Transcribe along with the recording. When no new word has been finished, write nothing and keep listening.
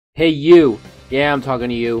Hey you! Yeah, I'm talking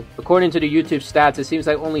to you. According to the YouTube stats, it seems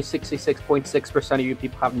like only 66.6% of you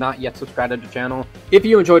people have not yet subscribed to the channel. If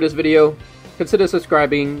you enjoyed this video, consider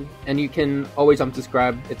subscribing, and you can always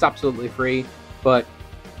unsubscribe. It's absolutely free, but,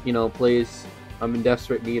 you know, please, I'm in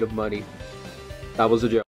desperate need of money. That was a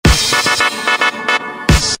joke.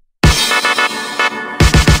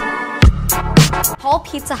 Call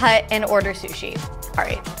Pizza Hut and order sushi.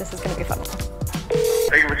 Alright, this is gonna be fun.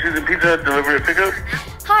 Thank you for choosing Pizza Hut delivery or pickup.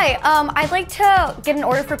 Hi, I'd like to get an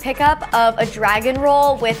order for pickup of a dragon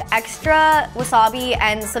roll with extra wasabi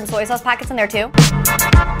and some soy sauce packets in there too.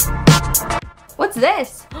 What's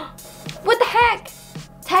this? What the heck?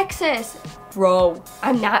 Texas. Bro,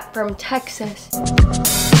 I'm not from Texas.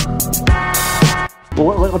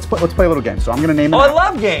 Well, let's play a little game. So I'm gonna name it. Oh, I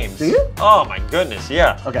love games. Do you? Oh my goodness,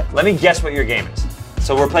 yeah. Okay. Let me guess what your game is.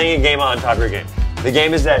 So we're playing a game on top of your game. The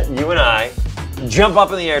game is that you and I jump up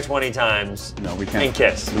in the air 20 times. No, we can't. And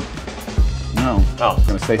kiss. No. Oh, I'm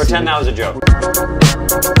gonna stay pretend seated. that was a joke.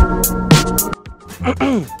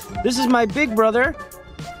 This is my big brother.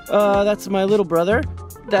 That's my little brother.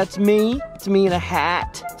 That's me. It's me in a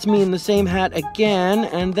hat. It's me in the same hat again.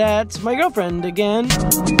 And that's my girlfriend again.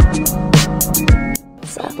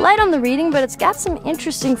 It's light on the reading, but it's got some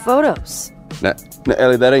interesting photos. Now,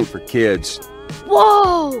 Ellie, that ain't for kids.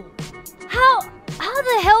 Whoa! How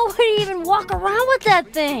the hell would he even walk around with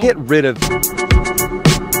that thing? Get rid of.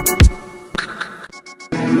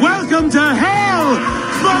 Welcome to hell,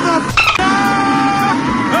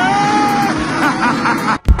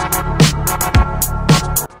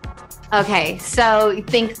 Okay, so you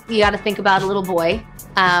gotta think about a little boy.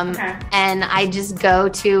 Okay. And I just go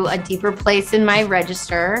to a deeper place in my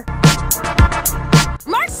register.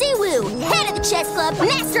 Marcy Wu, head of the chess club,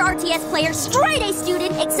 master RTS player, straight A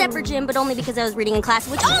student, except for gym, but only because I was reading in class,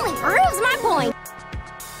 which only proves my point.